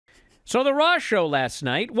So the Raw show last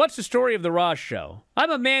night, what's the story of the Raw show?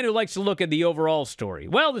 I'm a man who likes to look at the overall story.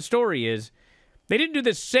 Well, the story is they didn't do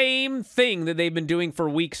the same thing that they've been doing for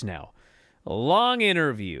weeks now. A long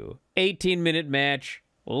interview, 18-minute match,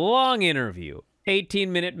 long interview,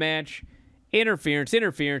 18-minute match, interference.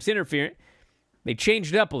 They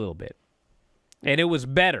changed it up a little bit, and it was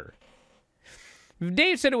better.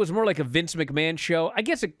 Dave said it was more like a Vince McMahon show. I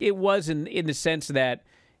guess it was in the sense that,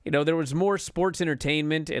 there was more sports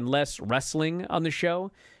entertainment and less wrestling on the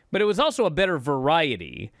show, but it was also a better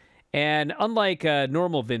variety. And unlike a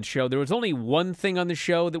normal Vince show, there was only one thing on the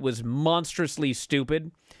show that was monstrously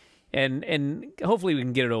stupid, and hopefully we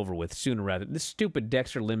can get it over with sooner rather. This stupid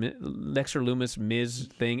Dexter Lumis Miz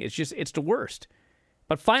thing, it's the worst.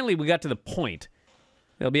 But finally we got to the point.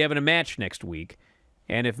 They'll be having a match next week,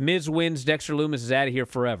 and if Miz wins, Dexter Lumis is out of here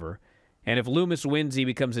forever, and if Lumis wins, he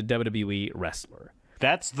becomes a WWE wrestler.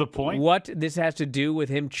 That's the point? What this has to do with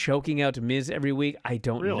him choking out Miz every week, I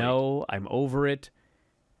don't know. I'm over it.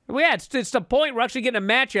 Well, yeah, it's the point. We're actually getting a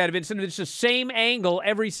match out of it instead of it's the same angle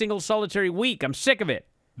every single solitary week. I'm sick of it.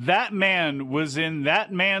 That man was in that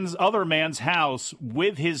other man's house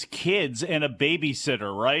with his kids and a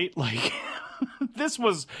babysitter, right? Like, this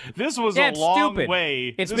was a long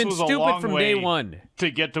way. It's been stupid from day one to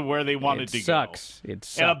get to where they wanted to go. It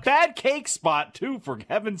sucks. And a bad cake spot too, for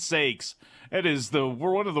heaven's sakes. It is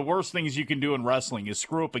one of the worst things you can do in wrestling is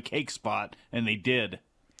screw up a cake spot, and they did.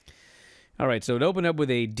 All right, so it opened up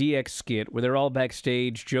with a DX skit where they're all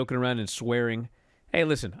backstage joking around and swearing. Hey,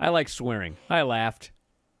 listen, I like swearing. I laughed.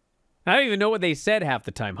 I don't even know what they said half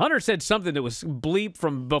the time. Hunter said something that was bleep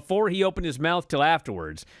from before he opened his mouth till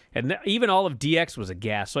afterwards, and even all of DX was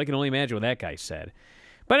aghast, so I can only imagine what that guy said.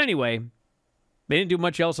 But anyway, they didn't do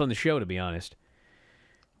much else on the show, to be honest.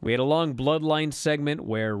 We had a long Bloodline segment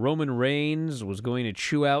where Roman Reigns was going to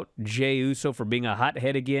chew out Jey Uso for being a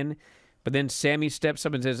hothead again, but then Sami steps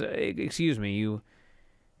up and says, "Excuse me, you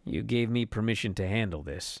gave me permission to handle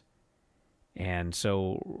this." And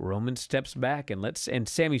so Roman steps back and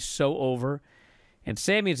Sami's so over, and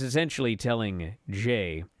Sami's essentially telling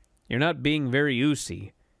Jey, "You're not being very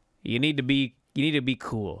Usy. You need to be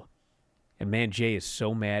cool." And man, Jey is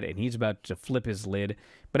so mad, and he's about to flip his lid.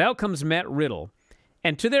 But out comes Matt Riddle.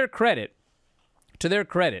 And to their credit,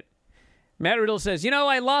 Matt Riddle says,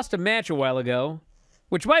 I lost a match a while ago,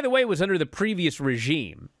 which, by the way, was under the previous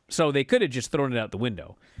regime, so they could have just thrown it out the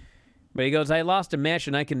window. But he goes, I lost a match,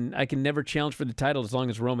 and I can never challenge for the title as long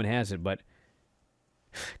as Roman has it, but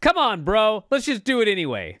come on, bro, let's just do it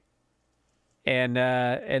anyway. And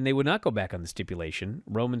they would not go back on the stipulation.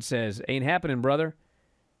 Roman says, ain't happening, brother.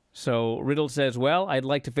 So Riddle says, well, I'd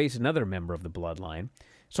like to face another member of the Bloodline.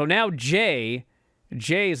 So now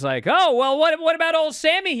Jay's like, oh, well, what about old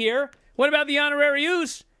Sami here? What about the honorary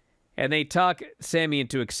Uce? And they talk Sami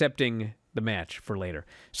into accepting the match for later.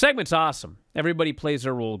 Segment's awesome. Everybody plays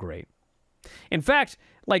their role great. In fact,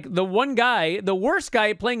 like the worst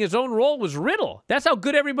guy playing his own role was Riddle. That's how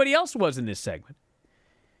good everybody else was in this segment.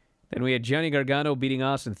 Then we had Johnny Gargano beating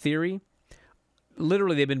Austin Theory.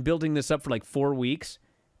 Literally, they've been building this up for like 4 weeks.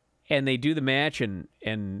 And they do the match,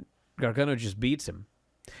 and Gargano just beats him.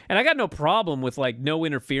 And I got no problem with, like, no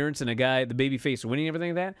interference and the babyface winning and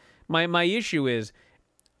everything like that. My issue is,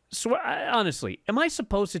 honestly, am I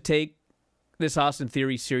supposed to take this Austin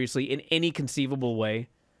Theory seriously in any conceivable way?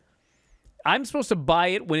 I'm supposed to buy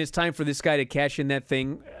it when it's time for this guy to cash in that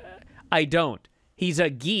thing? I don't. He's a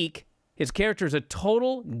geek. His character's a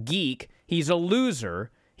total geek. He's a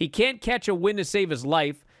loser. He can't catch a win to save his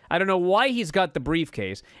life. I don't know why he's got the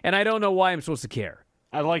briefcase, and I don't know why I'm supposed to care.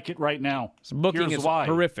 I like it right now. His booking is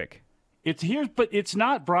horrific. But it's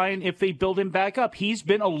not, Brian, if they build him back up. He's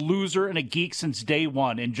been a loser and a geek since day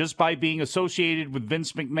one, and just by being associated with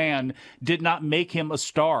Vince McMahon did not make him a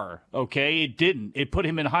star, okay? It didn't. It put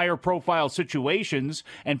him in higher profile situations,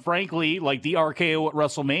 and frankly, like the RKO at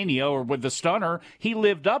WrestleMania or with the Stunner, he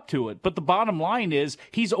lived up to it. But the bottom line is,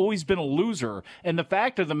 he's always been a loser, and the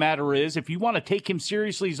fact of the matter is, if you want to take him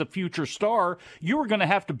seriously as a future star, you are going to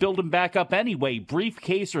have to build him back up anyway,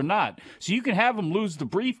 briefcase or not. So you can have him lose the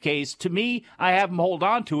briefcase. To me, I have him hold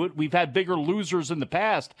on to it. We've had bigger losers in the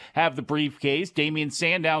past have the briefcase. Damian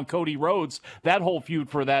Sandow, Cody Rhodes, that whole feud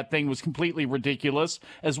for that thing was completely ridiculous,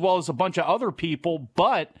 as well as a bunch of other people.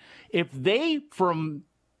 But if they, from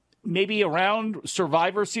maybe around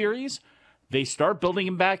Survivor Series, they start building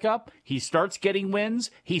him back up, he starts getting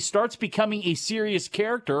wins, he starts becoming a serious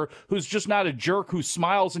character who's just not a jerk who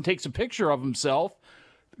smiles and takes a picture of himself,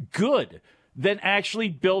 good. Then actually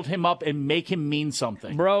build him up and make him mean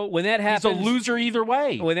something. Bro, when that happens... He's a loser either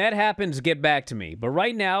way. When that happens, get back to me. But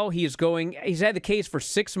right now, he's had the case for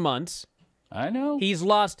 6 months. I know. He's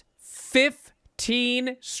lost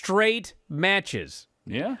 15 straight matches.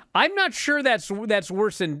 Yeah. I'm not sure that's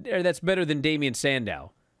worse than or that's better than Damian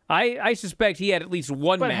Sandow. I suspect he had at least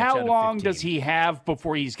one match. But how out of long 15. does he have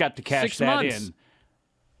before he's got to cash 6 that months. in?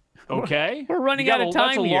 Okay. We're running out of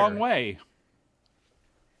time That's a here. long way.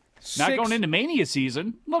 Not going into Mania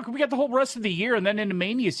season. Look, we got the whole rest of the year and then into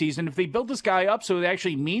Mania season. If they build this guy up so it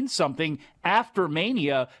actually means something after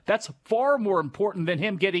Mania, that's far more important than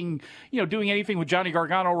him getting, doing anything with Johnny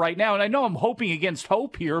Gargano right now. And I know I'm hoping against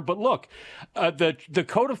hope here, but look, the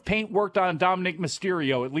coat of paint worked on Dominic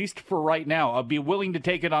Mysterio, at least for right now. I'll be willing to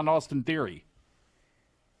take it on Austin Theory.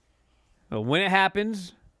 Well, when it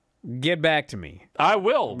happens, get back to me. I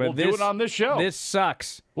will. We'll do it on this show. This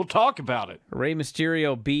sucks. We'll talk about it. Rey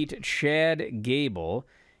Mysterio beat Chad Gable,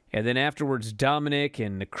 and then afterwards Dominic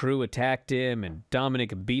and the crew attacked him, and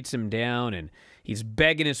Dominic beats him down, and he's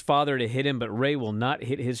begging his father to hit him, but Rey will not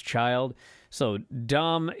hit his child. So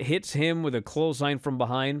Dom hits him with a clothesline from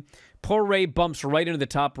behind. Poor Rey bumps right into the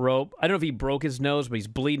top rope. I don't know if he broke his nose, but he's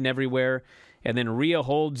bleeding everywhere. And then Rhea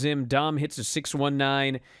holds him. Dom hits a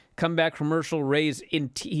 619. Comeback commercial. Rey's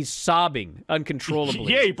he's sobbing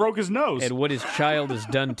uncontrollably. Yeah, he broke his nose. And what his child has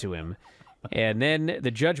done to him. And then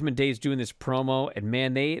the Judgment Day is doing this promo, and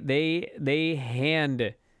man, they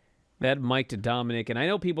hand that mic to Dominic. And I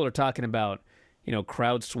know people are talking about,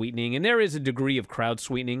 crowd sweetening, and there is a degree of crowd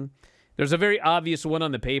sweetening. There's a very obvious one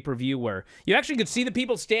on the pay-per-view where you actually could see the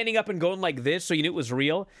people standing up and going like this, so you knew it was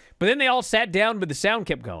real. But then they all sat down, but the sound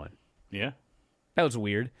kept going. Yeah. That was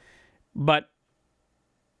weird. But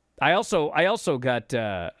I also got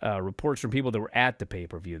reports from people that were at the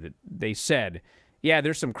pay-per-view that they said, yeah,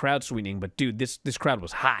 there's some crowd sweetening, but dude, this crowd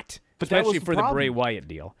was hot, but especially for the Bray Wyatt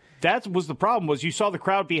deal. That was the problem, was you saw the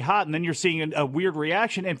crowd be hot, and then you're seeing a weird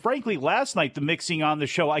reaction. And frankly, last night, the mixing on the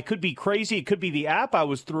show, I could be crazy, it could be the app I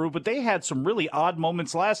was through, but they had some really odd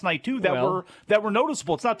moments last night, too, that were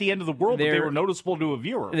noticeable. It's not the end of the world, but they were noticeable to a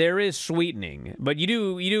viewer. There is sweetening, but you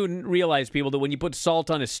do realize, people, that when you put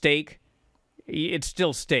salt on a steak, it's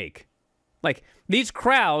still steak. Like, these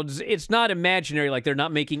crowds, it's not imaginary, like they're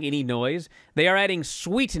not making any noise. They are adding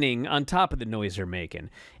sweetening on top of the noise they're making.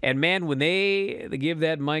 And, man, when they give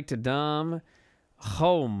that mic to Dom,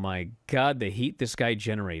 oh, my God, the heat this guy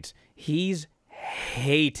generates. He's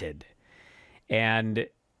hated. And,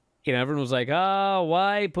 everyone was like, oh,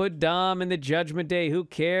 why put Dom in the Judgment Day? Who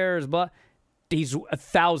cares? Blah. He's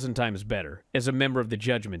 1,000 times better as a member of the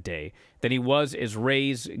Judgment Day than he was as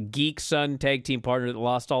Rey's geek son tag team partner that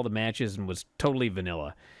lost all the matches and was totally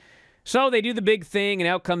vanilla. So they do the big thing, and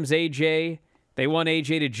out comes AJ. They want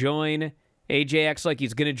AJ to join. AJ acts like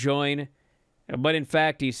he's going to join, but in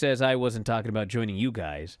fact, he says, I wasn't talking about joining you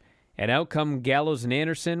guys. And out come Gallows and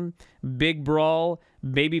Anderson. Big brawl.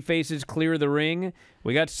 Baby faces clear the ring.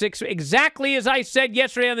 We got 6, exactly as I said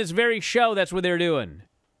yesterday on this very show, that's what they're doing.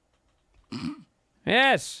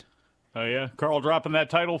 Yes. Oh, yeah? Carl dropping that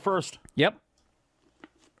title first? Yep.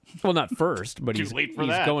 Well, not first, but he's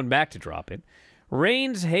going back to drop it.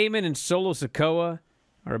 Reigns, Heyman, and Solo Sikoa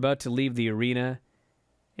are about to leave the arena.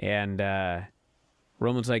 And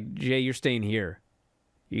Roman's like, Jay, you're staying here.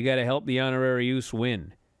 You got to help the Honorary Uce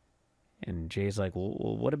win. And Jay's like,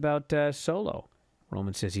 well, what about Solo?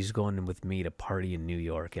 Roman says he's going with me to party in New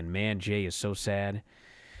York. And, man, Jay is so sad.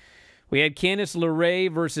 We had Candice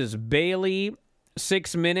LeRae versus Bayley,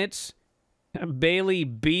 6 minutes. Bayley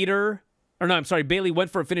beat her. Or no, I'm sorry, Bayley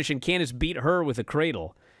went for a finish and Candice beat her with a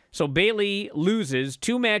cradle. So Bayley loses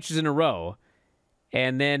 2 matches in a row.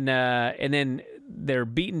 And then they're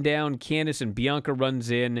beaten down. Candice and Bianca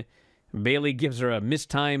runs in. Bayley gives her a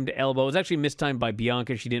mistimed elbow. It was actually mistimed by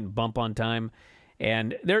Bianca. She didn't bump on time.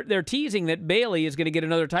 And they're teasing that Bayley is going to get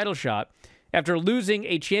another title shot after losing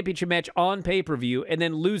a championship match on pay-per-view and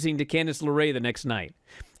then losing to Candice LeRae the next night.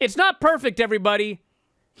 It's not perfect, everybody.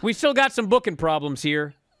 We still got some booking problems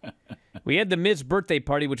here. We had the Miz birthday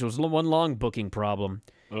party, which was one long booking problem.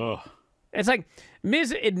 Ugh. It's like,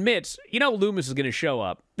 Miz admits, Loomis is going to show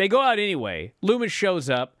up. They go out anyway. Loomis shows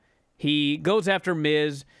up. He goes after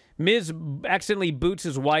Miz. Miz accidentally boots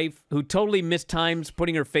his wife, who totally mistimes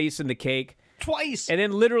putting her face in the cake. Twice. And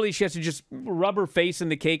then literally she has to just rub her face in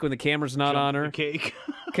the cake when the camera's not on her. The cake.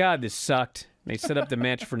 God, this sucked. They set up the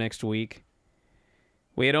match for next week.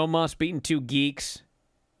 We had Omos beating 2 geeks,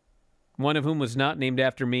 one of whom was not named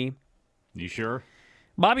after me. You sure?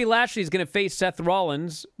 Bobby Lashley's going to face Seth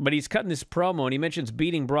Rollins, but he's cutting this promo, and he mentions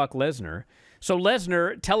beating Brock Lesnar. So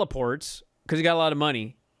Lesnar teleports, because he got a lot of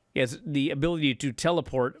money. He has the ability to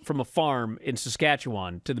teleport from a farm in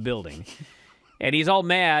Saskatchewan to the building. And he's all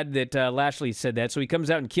mad that Lashley said that, so he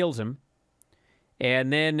comes out and kills him.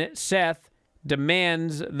 And then Seth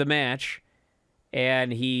demands the match.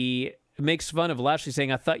 and he makes fun of Lashley,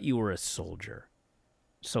 saying, "I thought you were a soldier."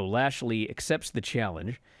 So Lashley accepts the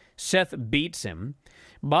challenge. Seth beats him.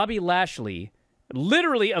 Bobby Lashley,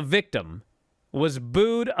 literally a victim, was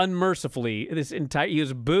booed unmercifully. He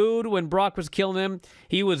was booed when Brock was killing him.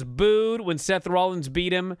 He was booed when Seth Rollins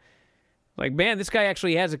beat him. Like, man, this guy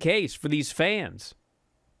actually has a case for these fans.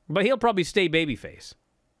 But he'll probably stay babyface.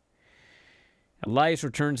 Elias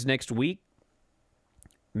returns next week.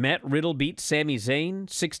 Matt Riddle beat Sami Zayn,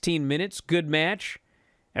 16 minutes, good match.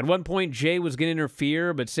 At one point, Jay was going to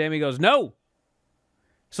interfere, but Sami goes, "No!"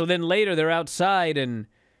 So then later, they're outside, and,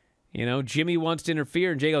 Jimmy wants to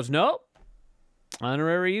interfere, and Jay goes, "No.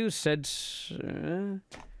 Honorary use said..."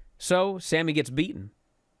 So Sami gets beaten.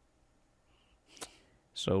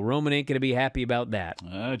 So Roman ain't going to be happy about that.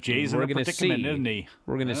 Jay's in a predicament, isn't he?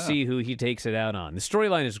 We're going to see who he takes it out on. The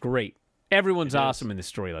storyline is great. Everyone's awesome in this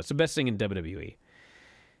storyline. It's the best thing in WWE.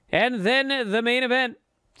 And then the main event.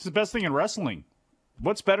 It's the best thing in wrestling.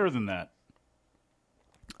 What's better than that?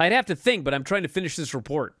 I'd have to think, but I'm trying to finish this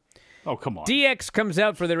report. Oh, come on. DX comes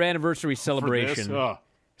out for their anniversary celebration.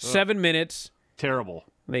 7 minutes. Terrible.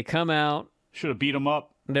 They come out. Should have beat them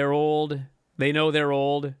up. They're old. They know they're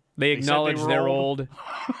old. They acknowledge they're old.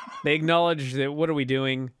 They acknowledge that, what are we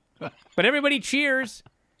doing? But everybody cheers.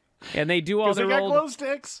 And they do all their they got glow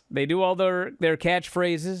sticks. They do all their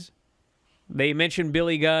catchphrases. They mention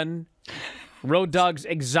Billy Gunn. Road Dogg's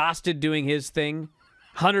exhausted doing his thing.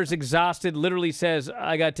 Hunter's exhausted, literally says,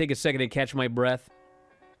 "I got to take a second to catch my breath."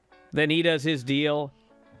 Then he does his deal,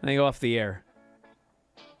 and they go off the air.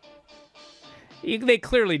 They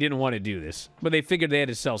clearly didn't want to do this, but they figured they had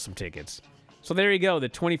to sell some tickets. So there you go, the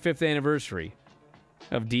 25th anniversary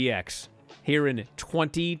of DX here in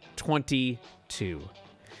 2022.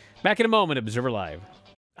 Back in a moment, Observer Live.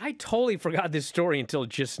 I totally forgot this story until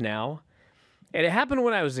just now. And it happened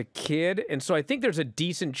when I was a kid, and so I think there's a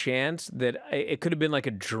decent chance that it could have been like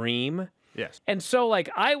a dream. Yes. And so, like,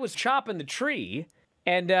 I was chopping the tree,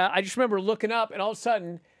 and I just remember looking up, and all of a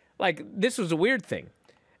sudden, like, this was a weird thing.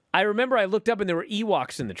 I remember I looked up, and there were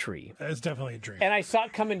Ewoks in the tree. That is definitely a dream. And I saw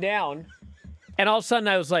it coming down, and all of a sudden,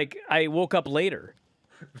 I was like, I woke up later.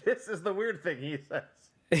 This is the weird thing he says.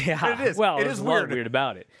 Yeah. It is. Well, it there's is a lot weird. weird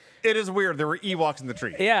about it. It is weird. There were Ewoks in the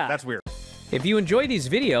tree. Yeah. That's weird. If you enjoy these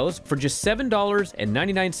videos, for just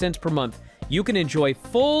 $7.99 per month, you can enjoy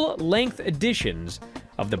full-length editions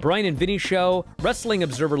of The Bryan and Vinny Show, Wrestling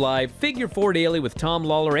Observer Live, Figure 4 Daily with Tom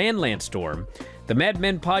Lawler and Lance Storm, the Mad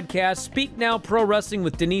Men Podcast, Speak Now Pro Wrestling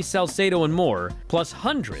with Denise Salcedo, and more, plus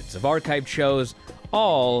hundreds of archived shows,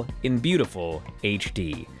 all in beautiful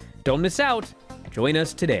HD. Don't miss out. Join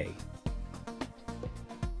us today.